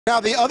Now,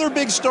 the other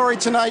big story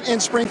tonight in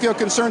Springfield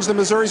concerns the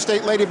Missouri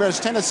State Lady Bears.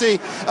 Tennessee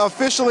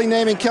officially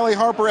naming Kellie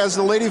Harper as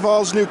the Lady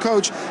Vols' new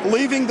coach,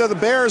 leaving the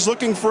Bears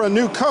looking for a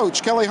new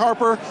coach. Kellie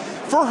Harper,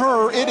 for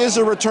her, it is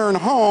a return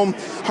home.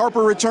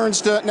 Harper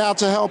returns now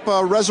to help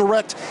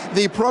resurrect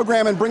the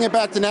program and bring it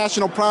back to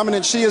national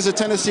prominence. She is a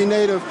Tennessee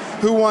native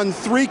who won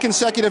 3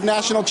 consecutive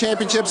national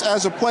championships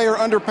as a player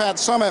under Pat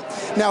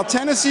Summitt. Now,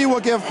 Tennessee will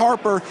give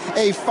Harper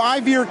a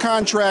 5-year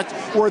contract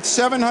worth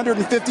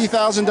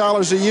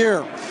 $750,000 a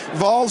year.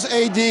 Vols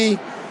AD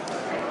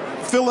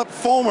Philip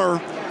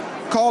Fulmer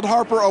called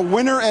Harper a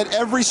winner at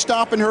every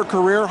stop in her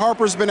career.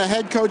 Harper's been a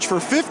head coach for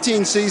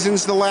 15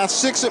 seasons, the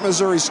last 6 at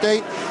Missouri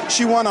State.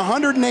 She won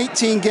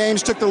 118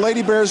 games, took the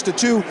Lady Bears to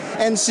 2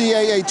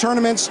 NCAA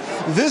tournaments.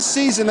 This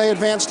season, they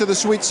advanced to the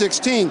Sweet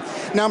 16.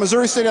 Now,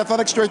 Missouri State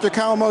Athletics Director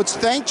Kyle Motes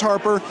thanked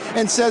Harper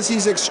and says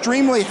he's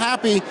extremely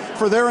happy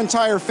for their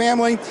entire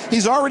family.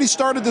 He's already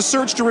started the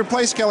search to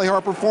replace Kellie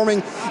Harper, forming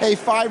a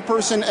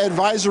 5-person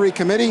advisory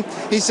committee.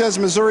 He says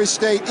Missouri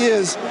State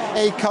is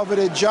a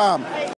coveted job.